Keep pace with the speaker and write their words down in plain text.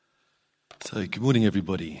So, good morning,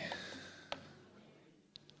 everybody.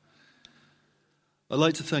 I'd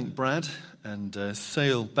like to thank Brad and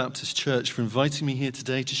Sale Baptist Church for inviting me here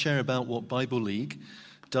today to share about what Bible League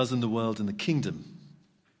does in the world and the kingdom.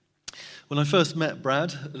 When I first met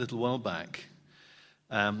Brad a little while back,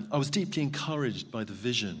 I was deeply encouraged by the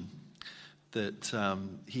vision that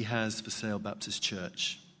he has for Sale Baptist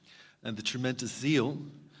Church and the tremendous zeal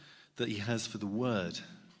that he has for the Word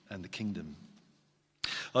and the kingdom.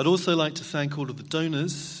 I'd also like to thank all of the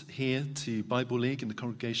donors here to Bible League and the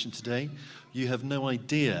congregation today. You have no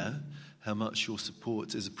idea how much your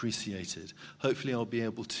support is appreciated. Hopefully I'll be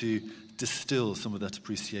able to distill some of that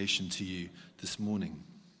appreciation to you this morning.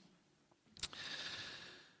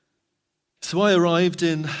 So I arrived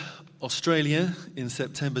in Australia in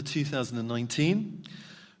September 2019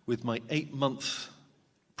 with my 8-month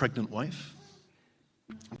pregnant wife,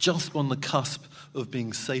 just on the cusp of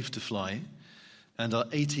being safe to fly, and our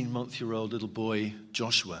 18-month-year-old little boy,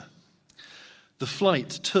 Joshua. The flight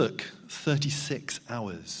took 36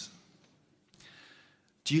 hours.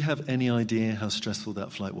 Do you have any idea how stressful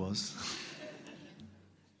that flight was?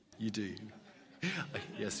 You do.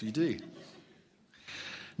 Yes, you do.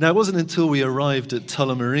 Now, it wasn't until we arrived at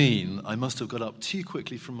Tullamarine I must have got up too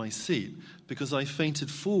quickly from my seat because I fainted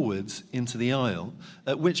forwards into the aisle,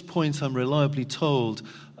 at which point I'm reliably told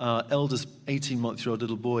our eldest 18-month-year-old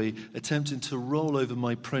little boy attempted to roll over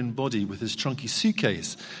my prone body with his trunky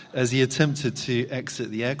suitcase as he attempted to exit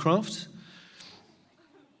the aircraft.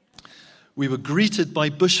 We were greeted by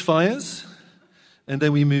bushfires, and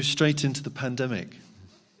then we moved straight into the pandemic.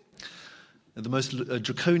 The most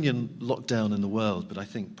draconian lockdown in the world, but I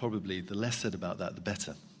think probably the less said about that, the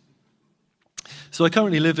better. So I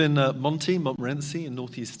currently live in Montmorency in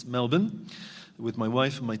northeast Melbourne with my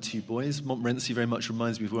wife and my 2 boys. Montmorency very much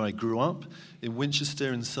reminds me of where I grew up, in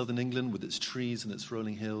Winchester in southern England with its trees and its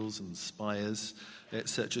rolling hills and spires,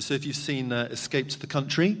 etc. So if you've seen Escape to the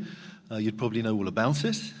Country, you'd probably know all about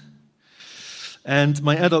it. And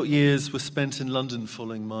my adult years were spent in London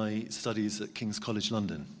following my studies at King's College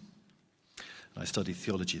London. I studied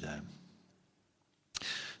theology there.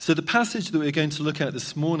 So the passage that we're going to look at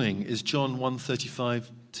this morning is John 1:35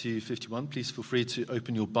 to 51. Please feel free to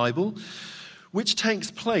open your Bible, which takes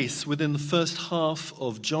place within the first half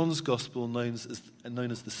of John's Gospel known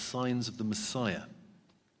as the signs of the Messiah.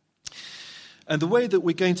 And the way that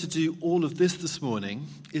we're going to do all of this morning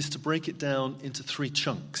is to break it down into 3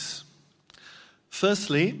 chunks.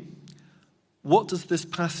 Firstly, what does this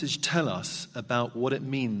passage tell us about what it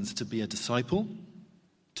means to be a disciple,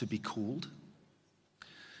 to be called?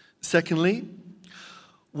 Secondly,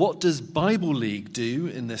 what does Bible League do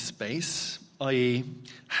in this space, i.e.,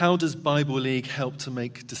 how does Bible League help to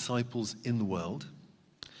make disciples in the world?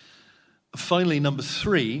 Finally, number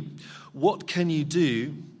 3, what can you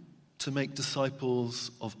do to make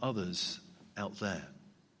disciples of others out there?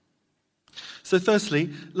 So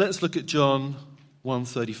firstly, let's look at John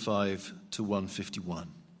 1:35 to 1:51.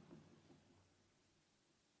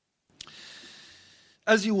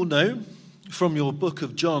 As you all know from your Book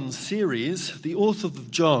of John series, the author of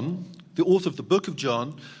the Book of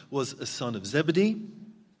John was a son of Zebedee,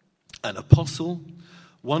 an apostle,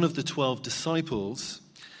 one of the 12 disciples,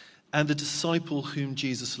 and the disciple whom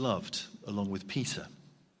Jesus loved, along with Peter.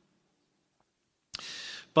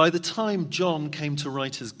 By the time John came to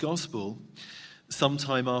write his gospel,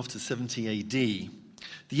 sometime after 70 AD,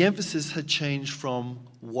 the emphasis had changed from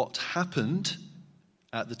what happened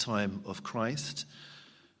at the time of Christ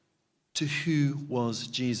to who was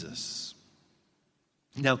Jesus.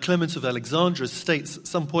 Now, Clement of Alexandria states at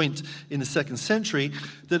some point in the 2nd century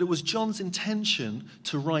that it was John's intention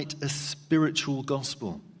to write a spiritual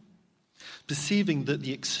gospel, perceiving that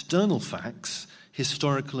the external facts,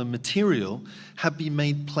 historical and material, had been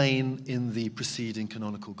made plain in the preceding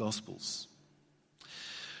canonical gospels.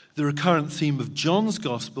 The recurrent theme of John's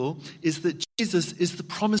gospel is that Jesus is the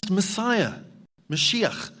promised Messiah,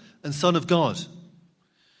 Mashiach, and Son of God.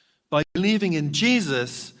 By believing in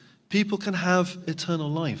Jesus, people can have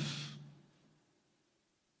eternal life.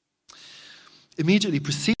 Immediately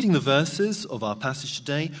preceding the verses of our passage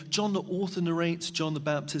today, John the author narrates John the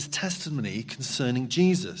Baptist's testimony concerning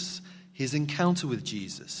Jesus, his encounter with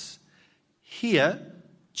Jesus. Here,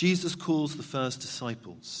 Jesus calls the first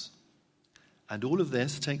disciples. And all of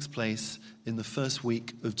this takes place in the first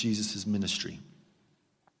week of Jesus' ministry.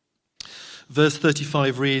 Verse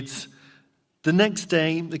 35 reads, "The next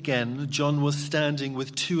day, again, John was standing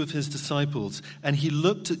with 2 of his disciples, and he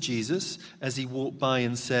looked at Jesus as he walked by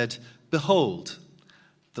and said, 'Behold,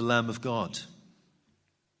 the Lamb of God.'"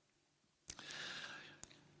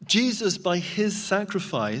 Jesus, by his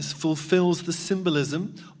sacrifice, fulfills the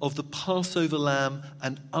symbolism of the Passover lamb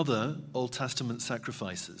and other Old Testament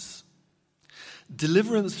sacrifices.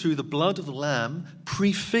 Deliverance through the blood of the lamb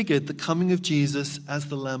prefigured the coming of Jesus as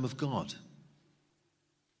the Lamb of God.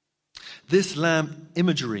 This lamb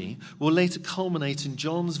imagery will later culminate in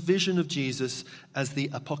John's vision of Jesus as the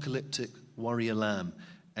apocalyptic warrior lamb,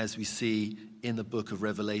 as we see in the book of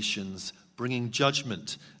Revelations, bringing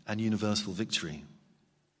judgment and universal victory.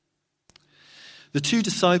 The two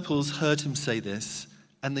disciples heard him say this,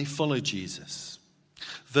 and they followed Jesus.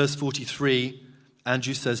 Verse 43,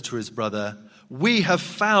 Andrew says to his brother, "We have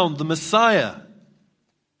found the Messiah."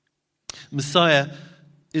 Messiah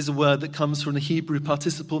is a word that comes from the Hebrew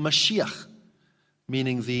participle Mashiach,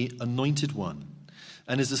 meaning the anointed one,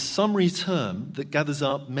 and is a summary term that gathers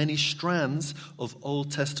up many strands of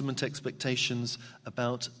Old Testament expectations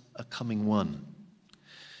about a coming one.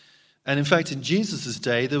 And in fact, in Jesus'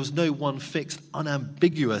 day, there was no one fixed,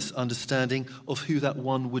 unambiguous understanding of who that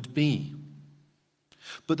one would be.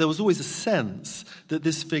 But there was always a sense that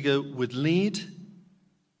this figure would lead,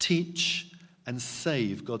 teach, and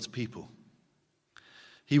save God's people.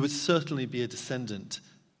 He would certainly be a descendant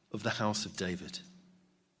of the house of David.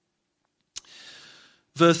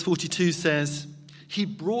 Verse 42 says, he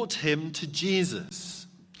brought him to Jesus.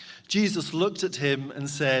 Jesus looked at him and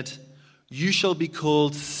said, "You shall be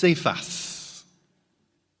called Cephas."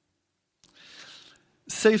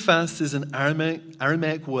 Cephas is an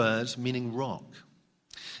Aramaic word meaning rock.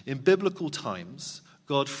 In biblical times,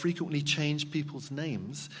 God frequently changed people's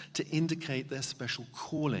names to indicate their special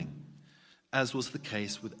calling, as was the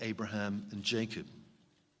case with Abraham and Jacob.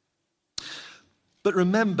 But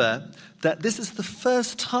remember that this is the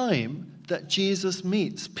first time that Jesus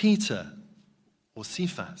meets Peter, or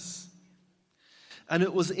Cephas. And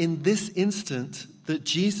it was in this instant that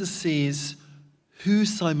Jesus sees who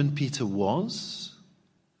Simon Peter was,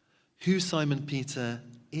 who Simon Peter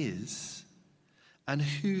is, and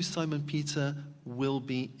who Simon Peter will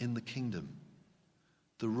be in the kingdom,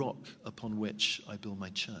 the rock upon which I build my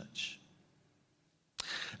church.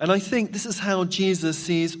 And I think this is how Jesus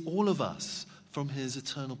sees all of us from his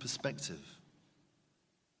eternal perspective.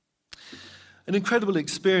 An incredible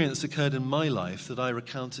experience occurred in my life that I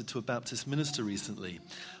recounted to a Baptist minister recently.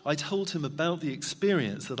 I told him about the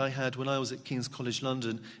experience that I had when I was at King's College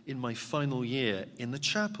London in my final year in the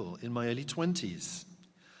chapel in my early 20s.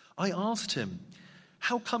 I asked him,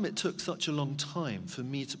 how come it took such a long time for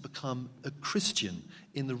me to become a Christian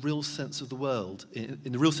in the real sense of the world,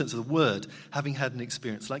 in the real sense of the word, having had an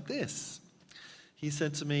experience like this? He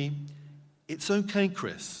said to me, "It's okay,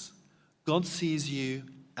 Chris. God sees you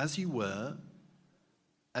as you were,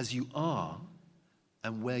 as you are,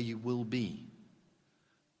 and where you will be.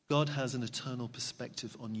 God has an eternal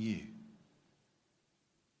perspective on you."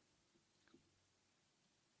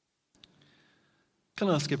 Can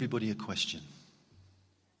I ask everybody a question?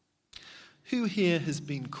 Who here has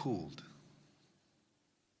been called?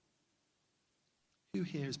 Who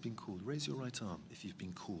here has been called? Raise your right arm if you've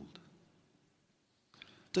been called.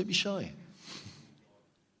 Don't be shy.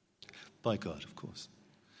 By God, of course.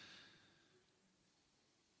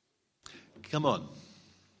 Come on.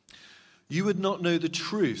 You would not know the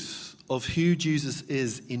truth of who Jesus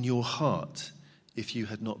is in your heart if you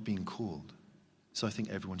had not been called. So I think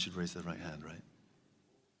everyone should raise their right hand, right?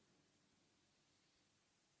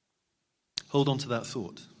 Hold on to that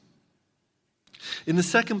thought. In the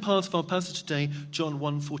second part of our passage today, John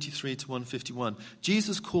 1:43 to 1:51,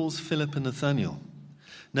 Jesus calls Philip and Nathanael.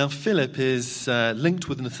 Now, Philip is linked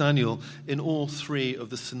with Nathanael in all three of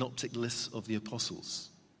the synoptic lists of the apostles.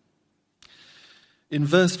 In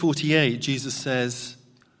verse 48, Jesus says,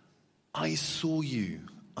 "I saw you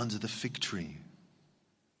under the fig tree."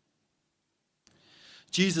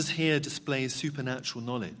 Jesus here displays supernatural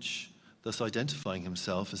knowledge, thus identifying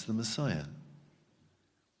himself as the Messiah.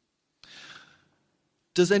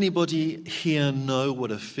 Does anybody here know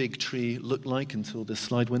what a fig tree looked like until this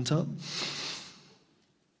slide went up?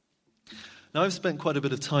 Now, I've spent quite a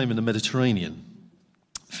bit of time in the Mediterranean.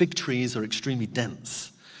 Fig trees are extremely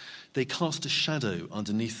dense. They cast a shadow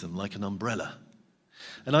underneath them like an umbrella.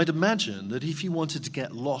 And I'd imagine that if you wanted to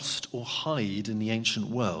get lost or hide in the ancient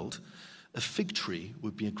world, a fig tree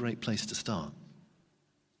would be a great place to start.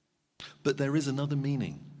 But there is another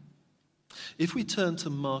meaning. If we turn to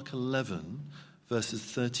Mark 11, verses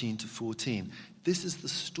 13 to 14, this is the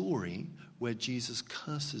story where Jesus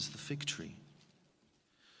curses the fig tree.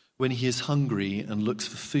 When he is hungry and looks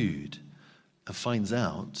for food and finds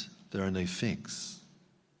out there are no figs.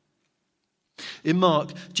 In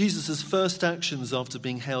Mark, Jesus' first actions after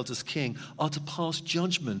being hailed as king are to pass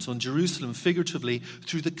judgment on Jerusalem figuratively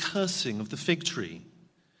through the cursing of the fig tree.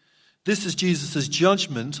 This is Jesus'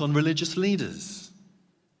 judgment on religious leaders.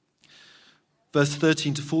 Verse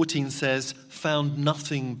 13 to 14 says, found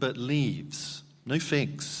nothing but leaves, no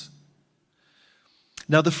figs.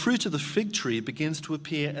 Now the fruit of the fig tree begins to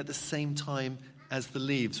appear at the same time as the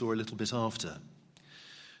leaves, or a little bit after.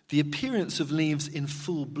 The appearance of leaves in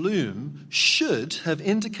full bloom should have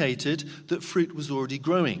indicated that fruit was already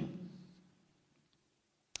growing.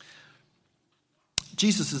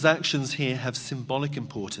 Jesus' actions here have symbolic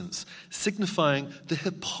importance, signifying the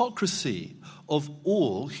hypocrisy of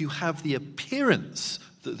all who have the appearance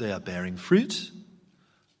that they are bearing fruit,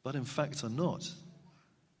 but in fact are not.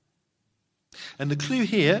 And the clue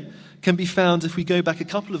here can be found if we go back a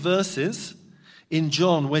couple of verses in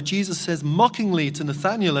John, where Jesus says mockingly to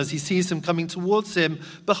Nathanael as he sees him coming towards him,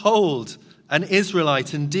 behold, an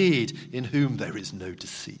Israelite indeed, in whom there is no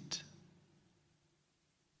deceit.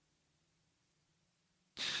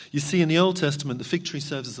 You see, in the Old Testament, the fig tree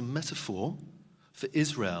serves as a metaphor for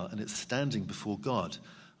Israel and its standing before God.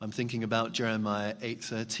 I'm thinking about Jeremiah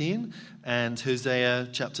 8:13 and Hosea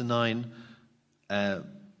chapter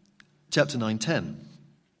 9:10.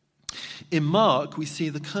 In Mark, we see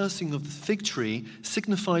the cursing of the fig tree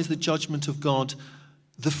signifies the judgment of God,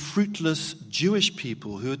 the fruitless Jewish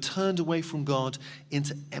people who had turned away from God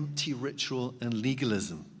into empty ritual and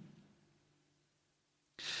legalism.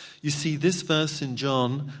 You see, this verse in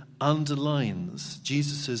John underlines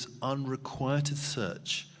Jesus' unrequited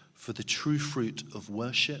search for the true fruit of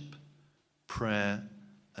worship, prayer,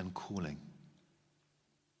 and calling.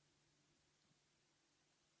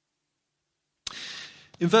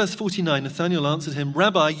 In verse 49, Nathanael answered him,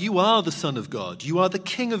 Rabbi, you are the Son of God. You are the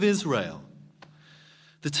King of Israel.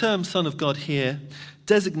 The term Son of God here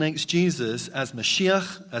designates Jesus as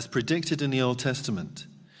Mashiach, as predicted in the Old Testament.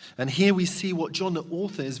 And here we see what John, the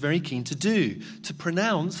author, is very keen to do, to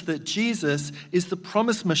pronounce that Jesus is the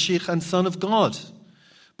promised Mashiach and Son of God.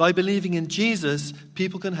 By believing in Jesus,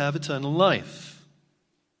 people can have eternal life.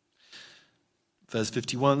 Verse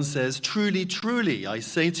 51 says, Truly, truly, I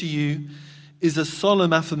say to you, is a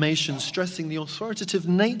solemn affirmation stressing the authoritative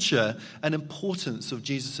nature and importance of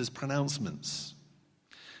Jesus' pronouncements.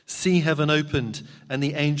 See heaven opened and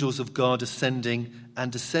the angels of God ascending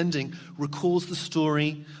and descending recalls the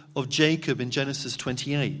story of Jacob in Genesis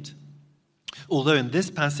 28. Although in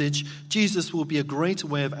this passage, Jesus will be a greater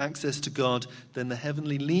way of access to God than the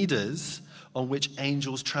heavenly leaders on which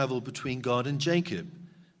angels travel between God and Jacob.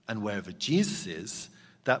 And wherever Jesus is,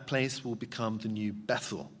 that place will become the new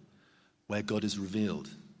Bethel, where God is revealed.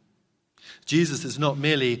 Jesus is not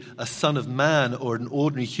merely a son of man or an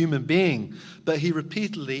ordinary human being, but he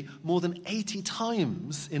repeatedly, more than 80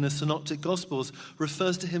 times in the Synoptic Gospels,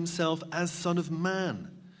 refers to himself as Son of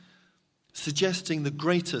Man, suggesting the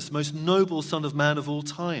greatest, most noble Son of Man of all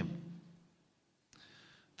time.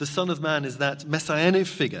 The Son of Man is that messianic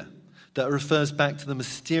figure that refers back to the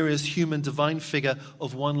mysterious human divine figure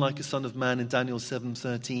of one like a Son of Man in Daniel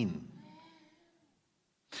 7:13.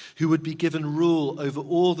 Who would be given rule over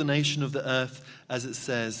all the nation of the earth, as it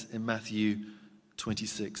says in Matthew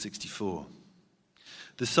 26:64.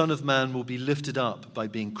 The Son of Man will be lifted up by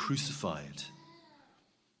being crucified,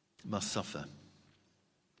 must suffer.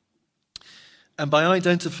 And by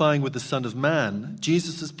identifying with the Son of Man,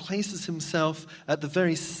 Jesus places himself at the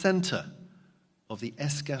very center of the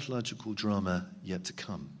eschatological drama yet to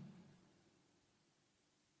come.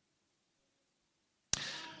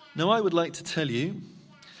 Now, I would like to tell you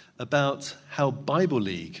about how Bible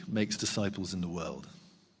League makes disciples in the world.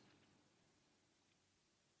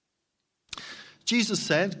 Jesus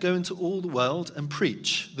said, go into all the world and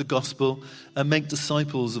preach the gospel and make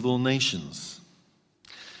disciples of all nations.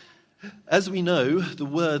 As we know, the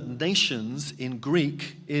word nations in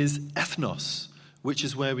Greek is ethnos, which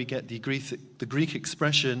is where we get the Greek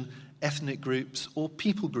expression ethnic groups or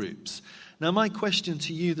people groups. Now, my question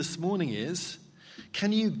to you this morning is,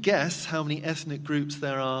 can you guess how many ethnic groups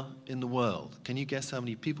there are in the world? Can you guess how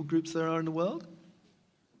many people groups there are in the world?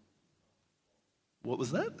 What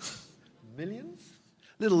was that? Millions?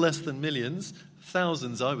 A little less than millions.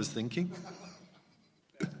 Thousands, I was thinking.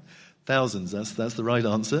 Thousands, that's the right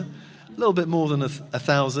answer. A little bit more than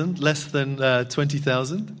 1,000, less than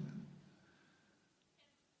 20,000.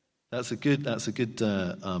 That's a good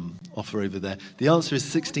offer over there. The answer is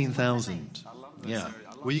 16,000. Yeah.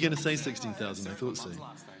 Were you going to say 16,000? I thought so.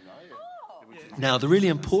 Now, the really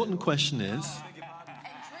important question is... And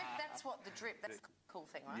drip, that's what the drip, that's a cool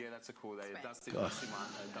thing, right? Yeah, that's a cool...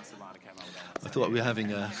 I thought we were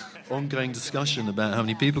having an ongoing discussion about how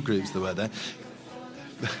many people groups there were there.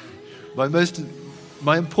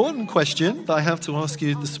 My important question that I have to ask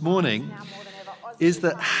you this morning is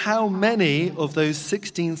that how many of those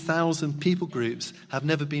 16,000 people groups have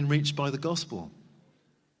never been reached by the gospel?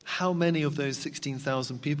 How many of those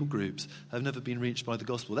 16,000 people groups have never been reached by the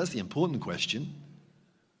gospel? That's the important question.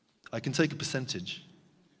 I can take a percentage.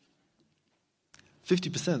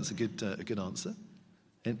 50% is a good answer.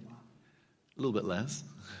 And a little bit less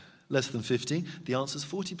than 50. The answer is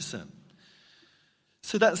 40%.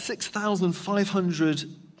 So that's 6,500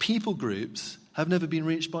 people groups have never been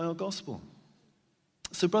reached by our gospel.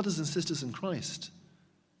 So brothers and sisters in Christ,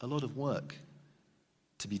 a lot of work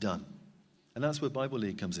to be done. And that's where Bible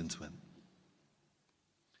League comes into it.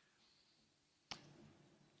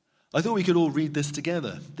 I thought we could all read this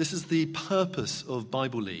together. This is the purpose of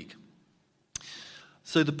Bible League.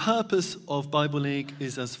 So the purpose of Bible League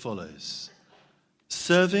is as follows.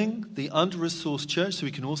 Serving the under-resourced church, so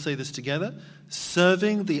we can all say this together,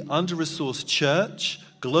 serving the under-resourced church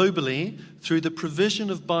globally through the provision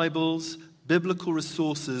of Bibles, biblical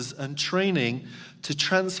resources, and training to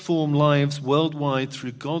transform lives worldwide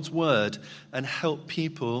through God's Word and help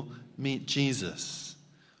people meet Jesus.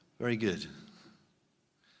 Very good.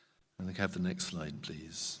 And we can have the next slide,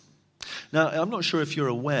 please. Now, I'm not sure if you're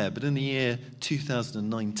aware, but in the year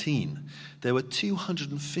 2019, there were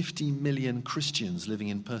 250 million Christians living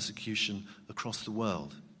in persecution across the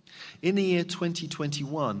world. In the year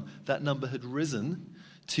 2021, that number had risen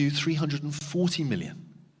to 340 million.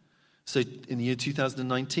 So in the year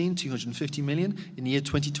 2019, 250 million. In the year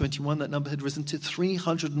 2021, that number had risen to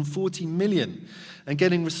 340 million. And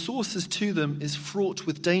getting resources to them is fraught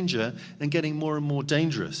with danger and getting more and more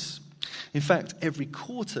dangerous. In fact, every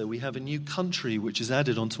quarter we have a new country which is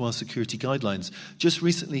added onto our security guidelines. Just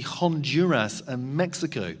recently, Honduras and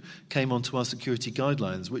Mexico came onto our security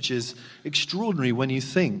guidelines, which is extraordinary when you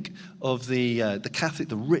think of the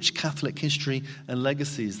rich Catholic history and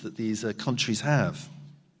legacies that these countries have.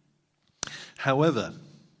 However,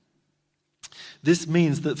 this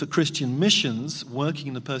means that for Christian missions working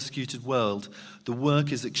in the persecuted world, the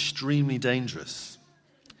work is extremely dangerous.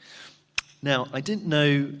 Now, I didn't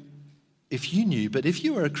know if you knew, but if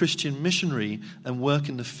you are a Christian missionary and work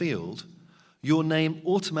in the field, your name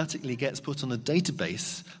automatically gets put on a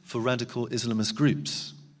database for radical Islamist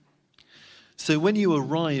groups. So when you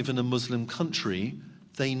arrive in a Muslim country,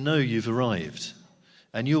 they know you've arrived,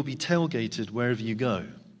 and you'll be tailgated wherever you go.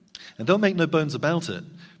 And don't make no bones about it,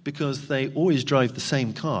 because they always drive the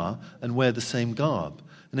same car and wear the same garb.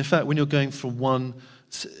 And in fact, when you're going from one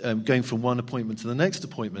appointment to the next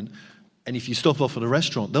appointment, and if you stop off at a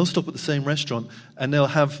restaurant, they'll stop at the same restaurant and they'll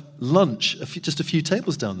have lunch just a few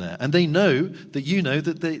tables down there. And they know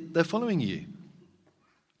that they're following you.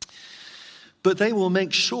 But they will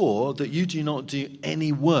make sure that you do not do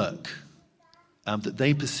any work that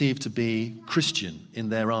they perceive to be Christian in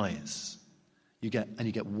their eyes. You get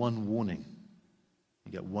one warning.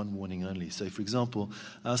 You get one warning only. So, for example,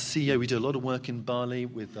 our CEO, we do a lot of work in Bali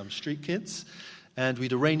with street kids. And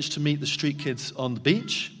we'd arranged to meet the street kids on the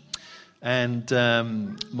beach. And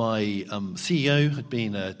my CEO had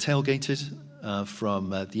been tailgated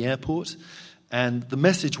from the airport. And the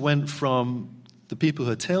message went from the people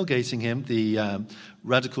who are tailgating him, the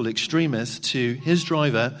radical extremists, to his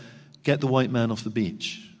driver, get the white man off the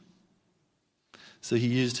beach. So he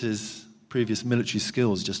used his previous military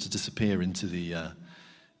skills just to disappear into the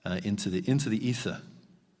ether.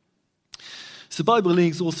 So Bible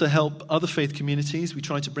Leagues also help other faith communities. We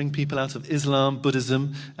try to bring people out of Islam,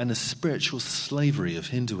 Buddhism, and the spiritual slavery of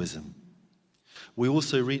Hinduism. We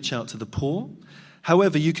also reach out to the poor.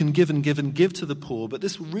 However, you can give and give and give to the poor, but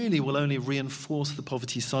this really will only reinforce the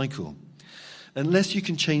poverty cycle. Unless you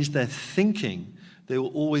can change their thinking, they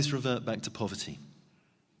will always revert back to poverty.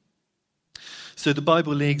 So the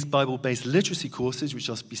Bible League's Bible-based literacy courses, which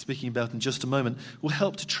I'll be speaking about in just a moment, will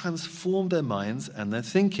help to transform their minds and their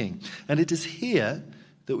thinking. And it is here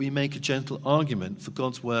that we make a gentle argument for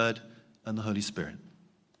God's Word and the Holy Spirit.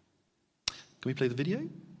 Can we play the video?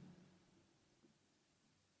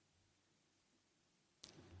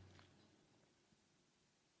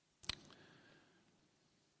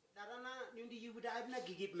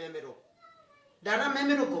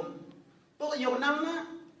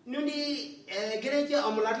 Nundi gereja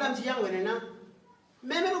amulatlam siang wenena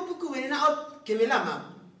memero puku wenena out kemelama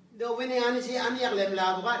do wene ani si ani yak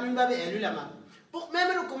lemla buka nimba be elulama pok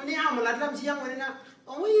memero kumni amulatlam siang wenena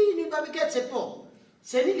oi nimba be ket sepo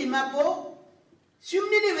seni lima po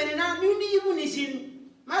sumni ni wenena nundi ibu nisin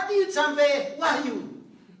mati ut sampai wahyu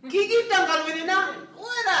kiki tanggal wenena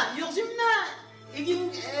ora yosimna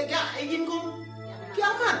igin kum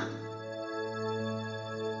kiamat.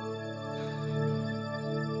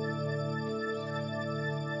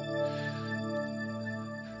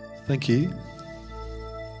 Thank you.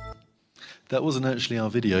 That wasn't actually our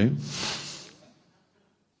video,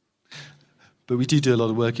 but we do a lot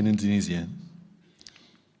of work in Indonesia.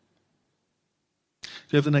 Do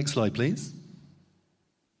you have the next slide, please?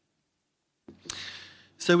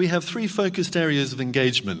 So we have 3 focused areas of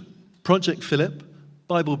engagement: Project Philip,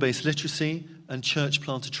 Bible-based literacy, and church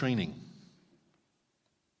planter training.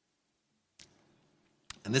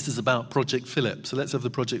 And this is about Project Philip. So let's have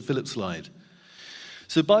the Project Philip slide.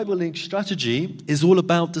 So Bible League strategy is all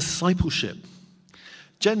about discipleship.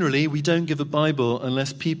 Generally, we don't give a Bible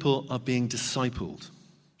unless people are being discipled,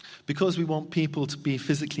 because we want people to be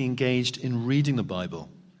physically engaged in reading the Bible.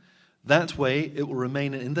 That way, it will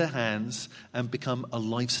remain in their hands and become a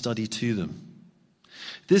life study to them.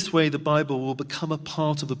 This way, the Bible will become a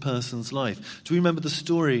part of a person's life. Do you remember the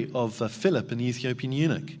story of Philip and the Ethiopian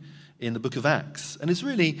eunuch in the book of Acts? And it's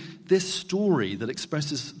really this story that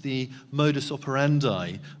expresses the modus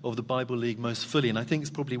operandi of the Bible League most fully, and I think it's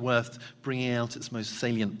probably worth bringing out its most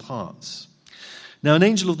salient parts. Now, an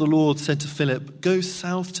angel of the Lord said to Philip, "Go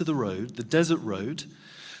south to the road, the desert road,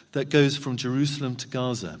 that goes from Jerusalem to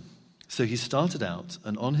Gaza." So he started out,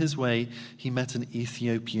 and on his way, he met an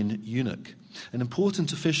Ethiopian eunuch, an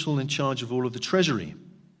important official in charge of all of the treasury.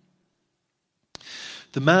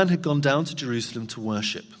 The man had gone down to Jerusalem to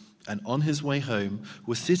worship, and on his way home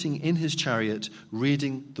was sitting in his chariot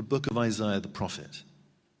reading the book of Isaiah the prophet.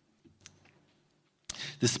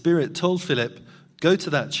 The Spirit told Philip, "Go to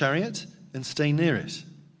that chariot and stay near it."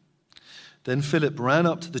 Then Philip ran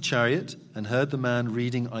up to the chariot and heard the man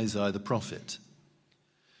reading Isaiah the prophet.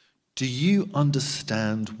 "Do you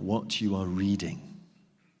understand what you are reading?"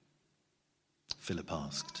 Philip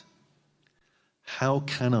asked. "How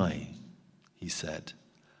can I," he said,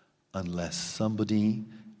 "unless somebody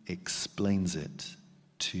explains it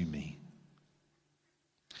to me?"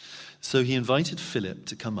 So he invited Philip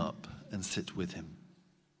to come up and sit with him.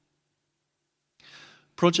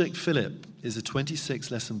 Project Philip is a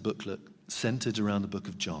 26-lesson booklet centered around the book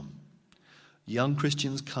of John. Young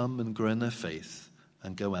Christians come and grow in their faith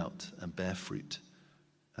and go out and bear fruit,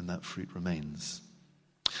 and that fruit remains.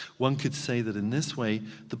 One could say that in this way,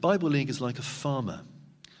 the Bible League is like a farmer.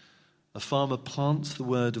 A farmer plants the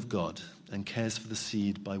word of God and cares for the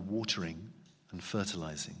seed by watering and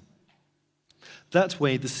fertilizing. That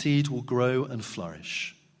way, the seed will grow and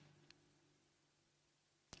flourish.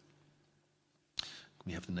 Can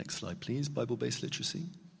we have the next slide, please? Bible-based literacy.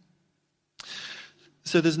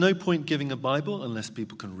 So there's no point giving a Bible unless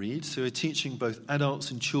people can read. So we're teaching both adults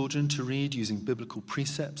and children to read using biblical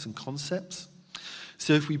precepts and concepts.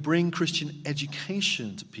 So if we bring Christian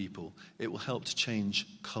education to people, it will help to change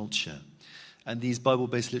culture. And these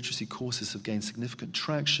Bible-based literacy courses have gained significant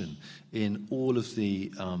traction in all of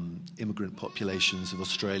the immigrant populations of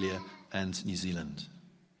Australia and New Zealand.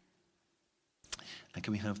 And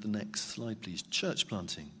can we have the next slide, please? Church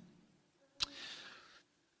planting.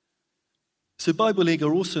 So Bible League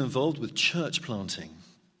are also involved with church planting.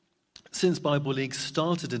 Since Bible League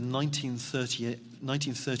started in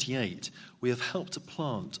 1938, we have helped to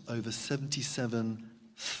plant over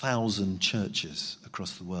 77,000 churches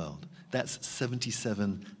across the world. That's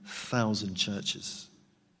 77,000 churches.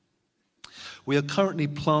 We are currently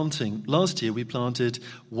planting, last year we planted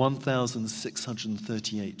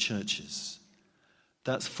 1,638 churches.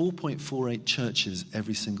 That's 4.48 churches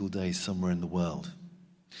every single day somewhere in the world.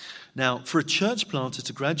 Now, for a church planter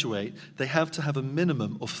to graduate, they have to have a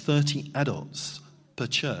minimum of 30 adults per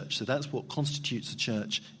church. So that's what constitutes a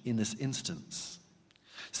church in this instance.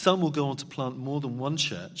 Some will go on to plant more than one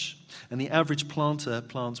church, and the average planter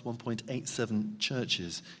plants 1.87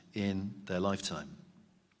 churches in their lifetime.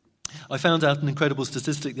 I found out an incredible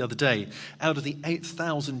statistic the other day. Out of the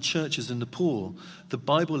 8,000 churches in Nepal, the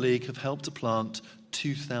Bible League have helped to plant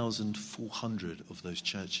 2,400 of those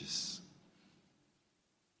churches.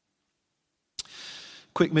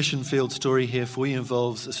 Quick mission field story here for you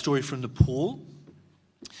involves a story from Nepal.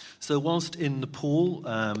 So whilst in Nepal,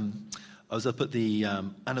 I was up at the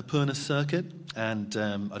Annapurna circuit, and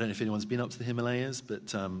I don't know if anyone's been up to the Himalayas,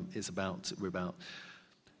 but we're about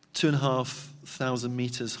 2,500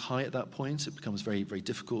 meters high at that point. It becomes very, very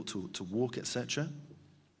difficult to walk, etc.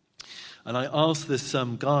 And I asked this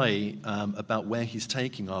guy about where he's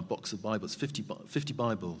taking our box of Bibles, 50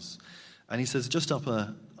 Bibles. And he says, just up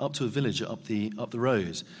to a village, up the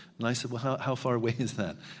road. And I said, well, how far away is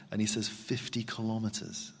that? And he says, 50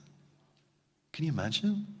 kilometers. Can you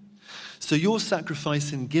imagine? So your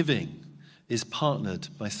sacrifice in giving is partnered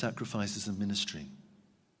by sacrifices in ministry.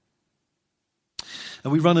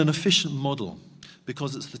 And we run an efficient model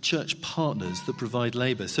because it's the church partners that provide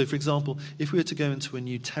labor. So, for example, if we were to go into a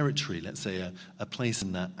new territory, let's say a place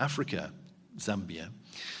in Africa, Zambia,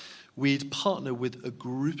 we'd partner with a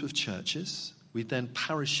group of churches. We'd then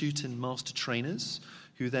parachute in master trainers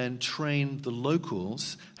who then train the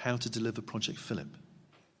locals how to deliver Project Philip.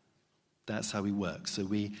 That's how we work. So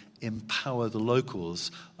we empower the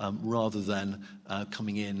locals rather than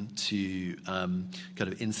coming in to kind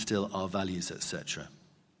of instill our values, etc.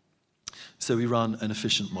 So we run an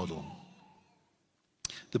efficient model.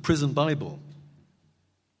 The Prison Bible.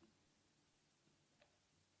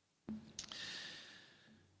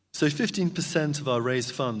 So 15% of our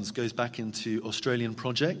raised funds goes back into Australian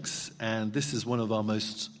projects, and this is one of our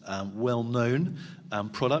most well-known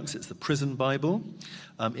products. It's the Prison Bible.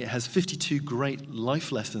 It has 52 great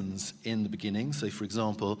life lessons in the beginning. So, for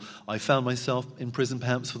example, I found myself in prison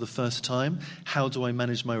perhaps for the first time. How do I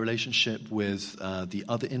manage my relationship with the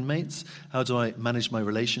other inmates? How do I manage my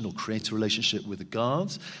relation or create a relationship with the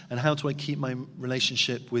guards? And how do I keep my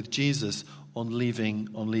relationship with Jesus on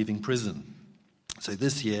leaving prison? So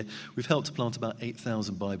this year, we've helped to plant about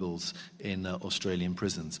 8,000 Bibles in Australian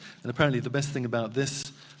prisons. And apparently the best thing about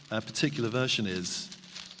this particular version is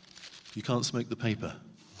you can't smoke the paper.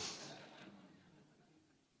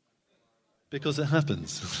 Because it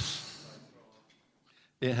happens.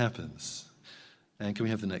 It happens. And can we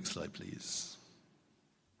have the next slide, please?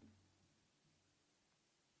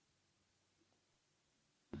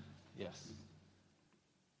 Yes.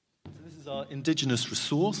 This is our indigenous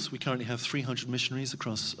resource. We currently have 300 missionaries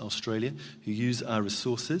across Australia who use our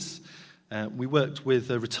resources. We worked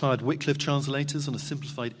with retired Wycliffe translators on a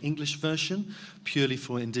simplified English version, purely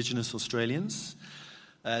for indigenous Australians.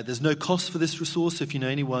 There's no cost for this resource. So if you know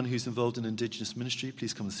anyone who's involved in indigenous ministry,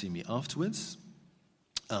 please come and see me afterwards.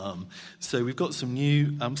 So we've got some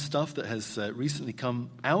new stuff that has recently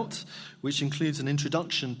come out, which includes an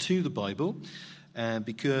introduction to the Bible.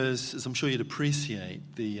 Because, as I'm sure you'd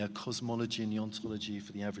appreciate, the cosmology and the ontology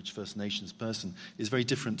for the average First Nations person is very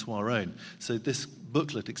different to our own. So this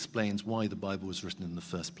booklet explains why the Bible was written in the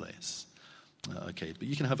first place. Okay, but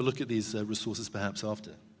you can have a look at these resources perhaps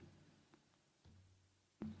after.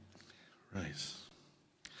 Right.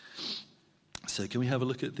 So can we have a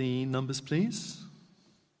look at the numbers, please?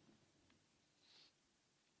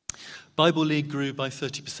 Bible League grew by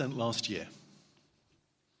 30% last year.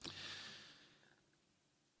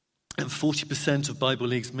 And 40% of Bible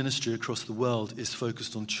League's ministry across the world is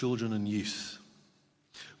focused on children and youth.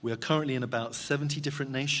 We are currently in about 70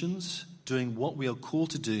 different nations doing what we are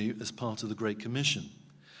called to do as part of the Great Commission.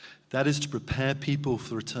 That is to prepare people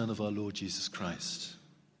for the return of our Lord Jesus Christ.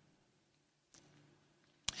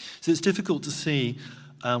 So it's difficult to see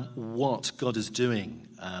what God is doing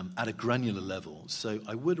at a granular level. So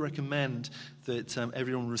I would recommend that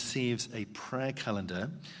everyone receives a prayer calendar.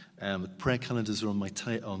 The prayer calendars are on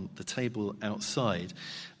the table outside.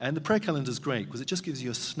 And the prayer calendar is great because it just gives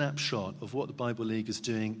you a snapshot of what the Bible League is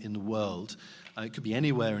doing in the world. It could be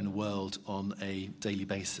anywhere in the world on a daily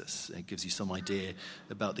basis. It gives you some idea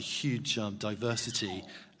about the huge diversity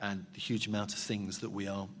and the huge amount of things that we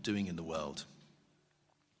are doing in the world.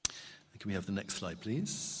 Can we have the next slide,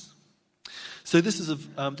 please? So this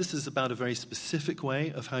is about a very specific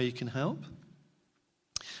way of how you can help.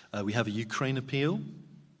 We have a Ukraine appeal.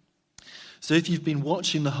 So if you've been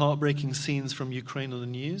watching the heartbreaking scenes from Ukraine on the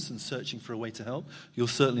news and searching for a way to help, you're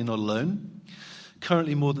certainly not alone.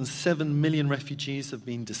 Currently, more than 7 million refugees have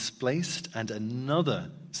been displaced and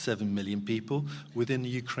another 7 million people within the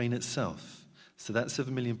Ukraine itself. So that's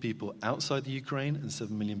 7 million people outside the Ukraine and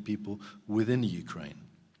 7 million people within the Ukraine.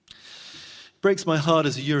 It breaks my heart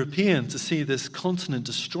as a European to see this continent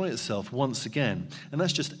destroy itself once again. And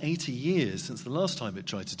that's just 80 years since the last time it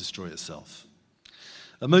tried to destroy itself.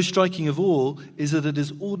 And most striking of all is that it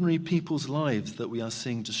is ordinary people's lives that we are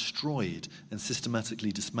seeing destroyed and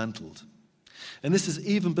systematically dismantled. And this is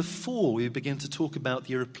even before we begin to talk about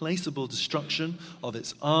the irreplaceable destruction of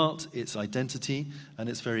its art, its identity, and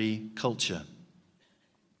its very culture.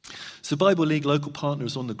 So Bible League local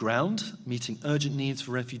partners on the ground, meeting urgent needs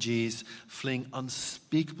for refugees, fleeing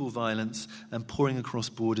unspeakable violence, and pouring across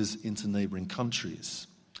borders into neighboring countries.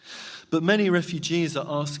 But many refugees are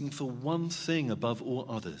asking for one thing above all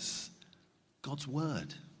others: God's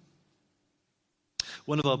word.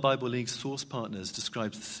 One of our Bible League source partners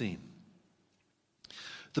describes the scene.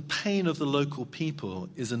 The pain of the local people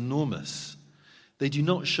is enormous. They do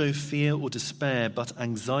not show fear or despair, but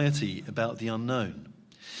anxiety about the unknown.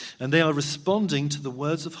 And they are responding to the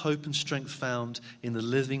words of hope and strength found in the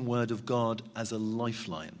living word of God as a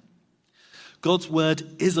lifeline. God's word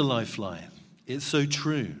is a lifeline. It's so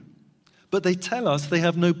true. But they tell us they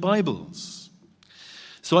have no Bibles.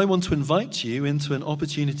 So I want to invite you into an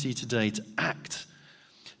opportunity today to act,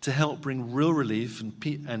 to help bring real relief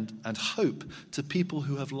and hope to people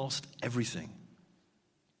who have lost everything.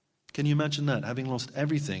 Can you imagine that? Having lost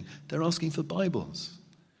everything, they're asking for Bibles.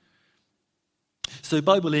 So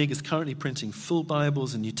Bible League is currently printing full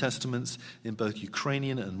Bibles and New Testaments in both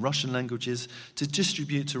Ukrainian and Russian languages to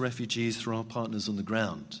distribute to refugees through our partners on the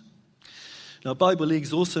ground. Now, Bible League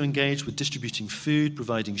is also engaged with distributing food,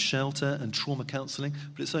 providing shelter and trauma counselling,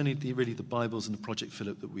 but it's only really the Bibles and the Project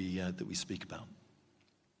Philip that we speak about.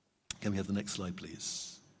 Can we have the next slide,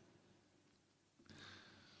 please?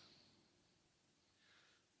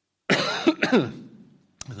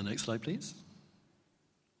 The next slide, please.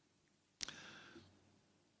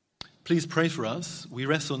 Please pray for us. We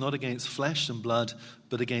wrestle not against flesh and blood,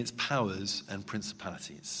 but against powers and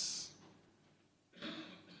principalities.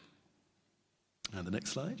 And the next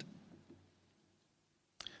slide.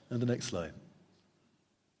 And the next slide.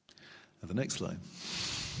 And the next slide.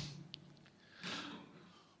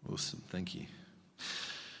 Awesome, thank you.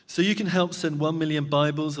 So you can help send 1 million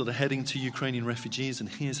Bibles that are heading to Ukrainian refugees, and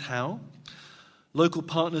here's how. Local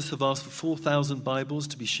partners have asked for 4,000 Bibles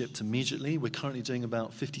to be shipped immediately. We're currently doing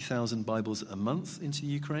about 50,000 Bibles a month into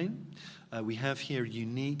Ukraine. We have here a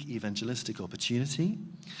unique evangelistic opportunity.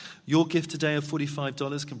 Your gift today of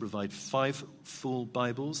 $45 can provide 5 full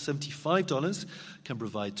Bibles. $75 can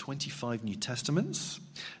provide 25 New Testaments.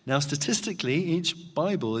 Now, statistically, each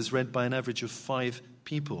Bible is read by an average of 5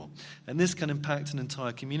 people, and this can impact an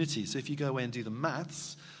entire community. So if you go away and do the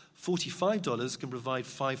maths, $45 can provide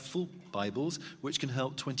 5 full Bibles, which can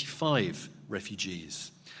help 25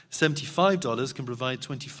 refugees. $75 can provide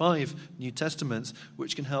 25 New Testaments,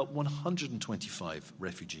 which can help 125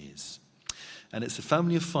 refugees. And it's a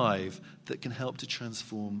family of 5 that can help to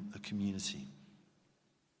transform a community.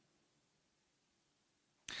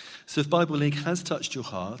 So if Bible League has touched your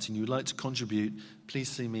heart and you would like to contribute, please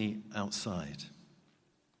see me outside.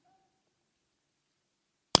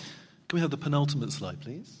 Can we have the penultimate slide,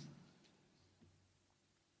 please?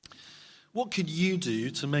 What could you do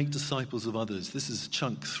to make disciples of others? This is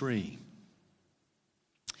chunk 3.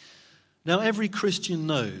 Now, every Christian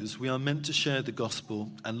knows we are meant to share the gospel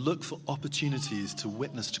and look for opportunities to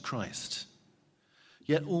witness to Christ.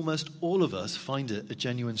 Yet almost all of us find it a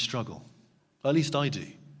genuine struggle. At least I do.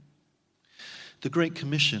 The Great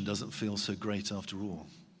Commission doesn't feel so great after all.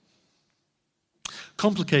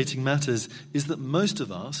 Complicating matters is that most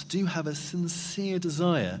of us do have a sincere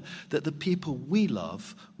desire that the people we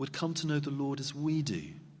love would come to know the Lord as we do.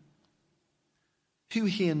 Who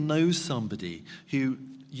here knows somebody who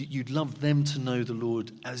you'd love them to know the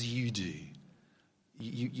Lord as you do?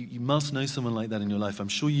 You must know someone like that in your life. I'm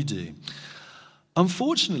sure you do.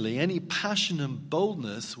 Unfortunately, any passion and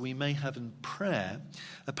boldness we may have in prayer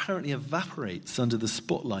apparently evaporates under the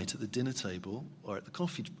spotlight at the dinner table or at the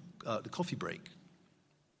coffee break.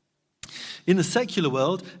 In the secular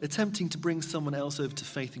world, attempting to bring someone else over to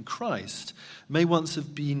faith in Christ may once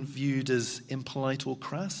have been viewed as impolite or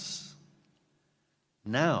crass.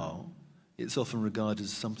 Now, it's often regarded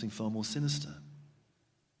as something far more sinister.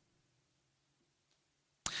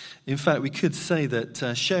 In fact, we could say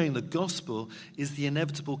that sharing the gospel is the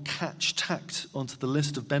inevitable catch tacked onto the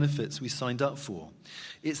list of benefits we signed up for.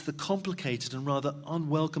 It's the complicated and rather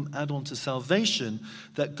unwelcome add-on to salvation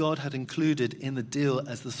that God had included in the deal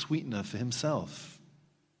as the sweetener for himself.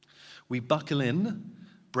 We buckle in,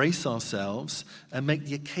 brace ourselves, and make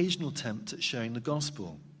the occasional attempt at sharing the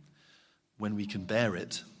gospel. When we can bear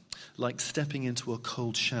it, like stepping into a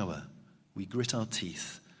cold shower, we grit our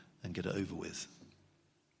teeth and get it over with.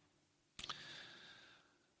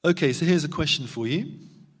 Okay, so here's a question for you.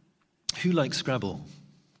 Who likes Scrabble?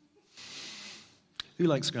 Who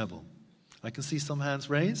likes Scrabble? I can see some hands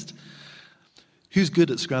raised. Who's good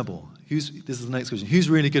at Scrabble? This is the next question. Who's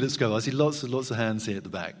really good at Scrabble? I see lots of hands here at the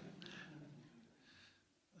back.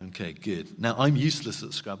 Okay, good. Now, I'm useless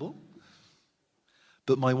at Scrabble,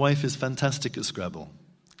 but my wife is fantastic at Scrabble.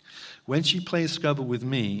 When she plays Scrabble with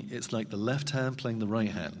me, it's like the left hand playing the right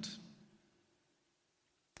hand.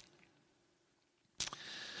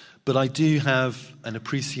 But I do have an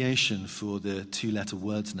appreciation for the 2-letter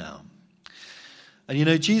words now. And you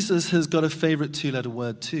know, Jesus has got a favorite 2-letter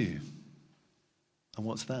word too. And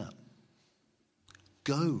what's that?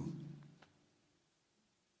 Go.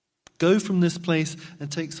 Go from this place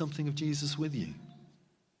and take something of Jesus with you.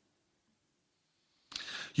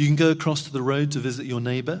 You can go across to the road to visit your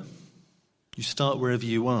neighbor. You start wherever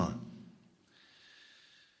you are.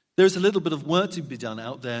 There's a little bit of work to be done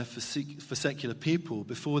out there for secular people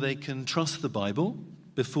before they can trust the Bible,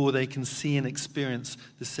 before they can see and experience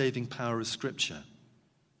the saving power of Scripture.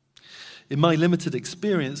 In my limited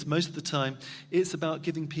experience, most of the time, it's about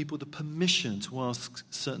giving people the permission to ask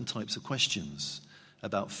certain types of questions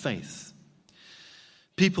about faith.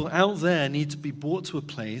 People out there need to be brought to a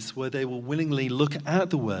place where they will willingly look at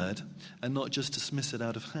the word and not just dismiss it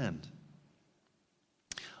out of hand.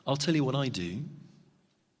 I'll tell you what I do.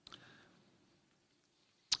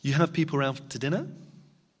 You have people around to dinner.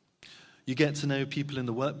 You get to know people in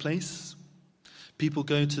the workplace. People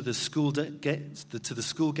go to the school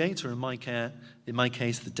gate, or in my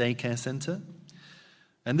case, the daycare center.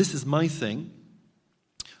 And this is my thing.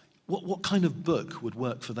 What kind of book would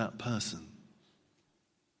work for that person?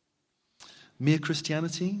 Mere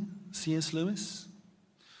Christianity, C.S. Lewis?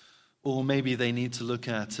 Or maybe they need to look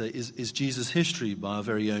at Is Jesus History by our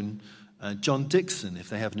very own John Dixon, if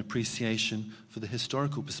they have an appreciation for the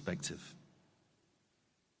historical perspective.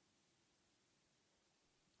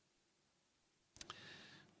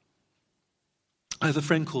 I have a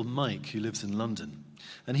friend called Mike who lives in London,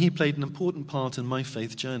 and he played an important part in my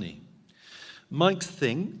faith journey. Mike's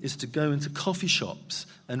thing is to go into coffee shops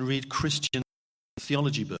and read Christian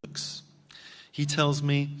theology books. He tells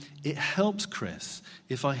me, it helps, Chris,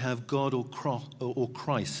 if I have God or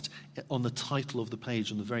Christ on the title of the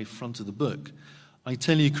page on the very front of the book. I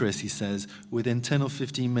tell you, Chris, he says, within 10 or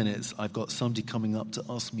 15 minutes, I've got somebody coming up to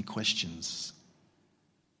ask me questions.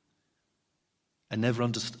 And never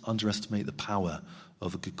underestimate the power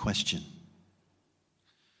of a good question.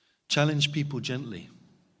 Challenge people gently.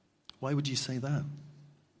 Why would you say that?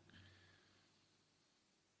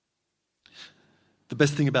 The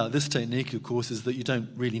best thing about this technique, of course, is that you don't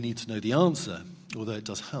really need to know the answer, although it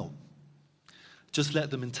does help. Just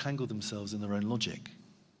let them entangle themselves in their own logic.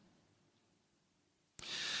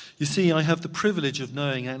 You see, I have the privilege of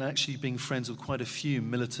knowing and actually being friends with quite a few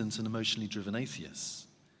militant and emotionally driven atheists.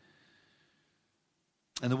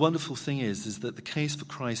 And the wonderful thing is that the case for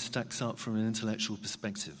Christ stacks up from an intellectual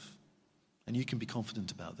perspective. And you can be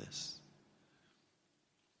confident about this.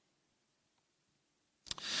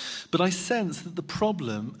 But I sense that the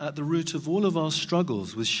problem at the root of all of our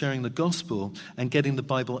struggles with sharing the gospel and getting the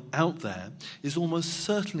Bible out there is almost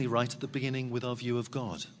certainly right at the beginning with our view of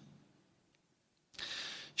God.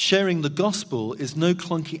 Sharing the gospel is no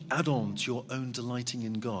clunky add-on to your own delighting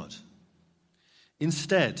in God.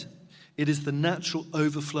 Instead, it is the natural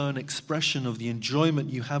overflow and expression of the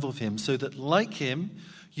enjoyment you have of him, so that, like him,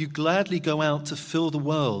 you gladly go out to fill the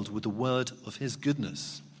world with the word of his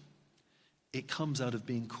goodness. It comes out of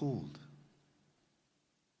being called.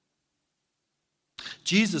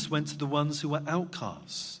 Jesus went to the ones who were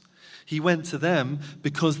outcasts. He went to them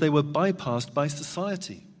because they were bypassed by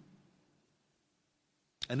society.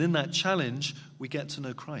 And in that challenge, we get to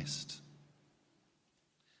know Christ.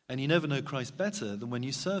 And you never know Christ better than when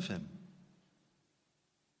you serve him.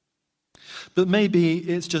 But maybe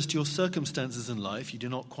it's just your circumstances in life. You do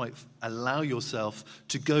not quite allow yourself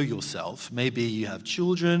to go yourself. Maybe you have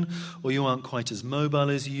children, or you aren't quite as mobile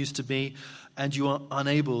as you used to be, and you are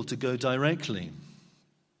unable to go directly.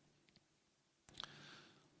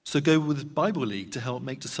 So go with Bible League to help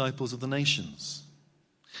make disciples of the nations.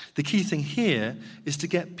 The key thing here is to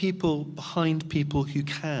get people behind people who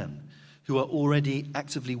can, who are already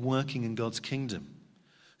actively working in God's kingdom,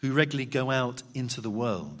 who regularly go out into the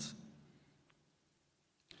world.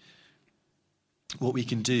 What we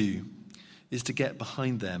can do is to get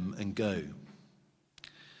behind them and go.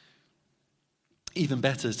 Even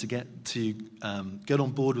better is to get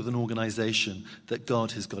on board with an organization that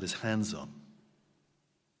God has got his hands on.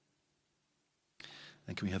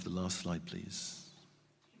 And can we have the last slide, please?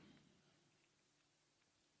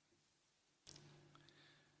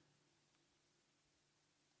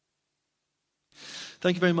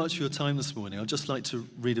 Thank you very much for your time this morning. I'd just like to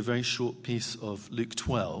read a very short piece of Luke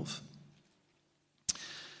 12.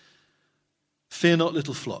 Fear not,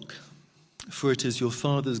 little flock, for it is your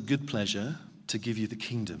Father's good pleasure to give you the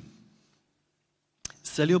kingdom.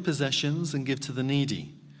 Sell your possessions and give to the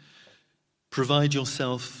needy. Provide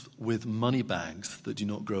yourself with money bags that do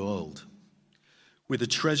not grow old, with a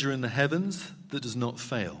treasure in the heavens that does not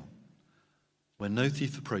fail, where no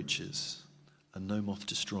thief approaches and no moth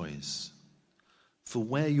destroys. For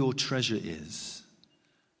where your treasure is,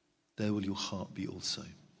 there will your heart be also.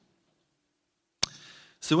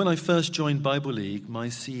 So when I first joined Bible League, my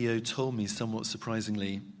CEO told me somewhat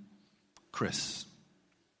surprisingly, Chris,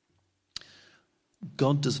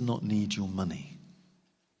 God does not need your money.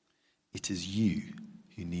 It is you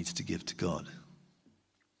who needs to give to God.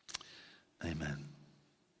 Amen.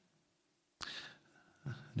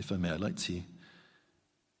 And if I may, I'd like to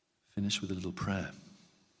finish with a little prayer.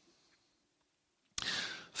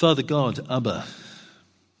 Father God, Abba,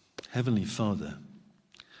 Heavenly Father,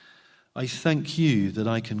 I thank you that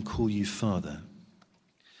I can call you Father,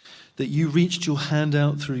 that you reached your hand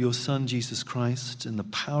out through your Son, Jesus Christ, and the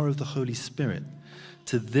power of the Holy Spirit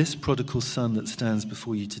to this prodigal son that stands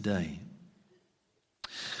before you today.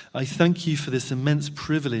 I thank you for this immense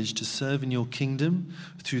privilege to serve in your kingdom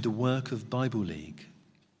through the work of Bible League.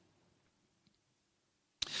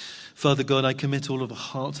 Father God, I commit all of the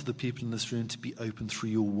hearts of the people in this room to be open through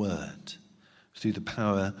your word, through the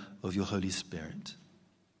power of your Holy Spirit.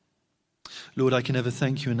 Lord, I can never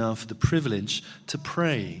thank you enough for the privilege to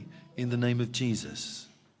pray in the name of Jesus.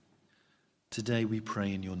 Today we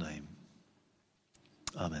pray in your name.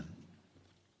 Amen.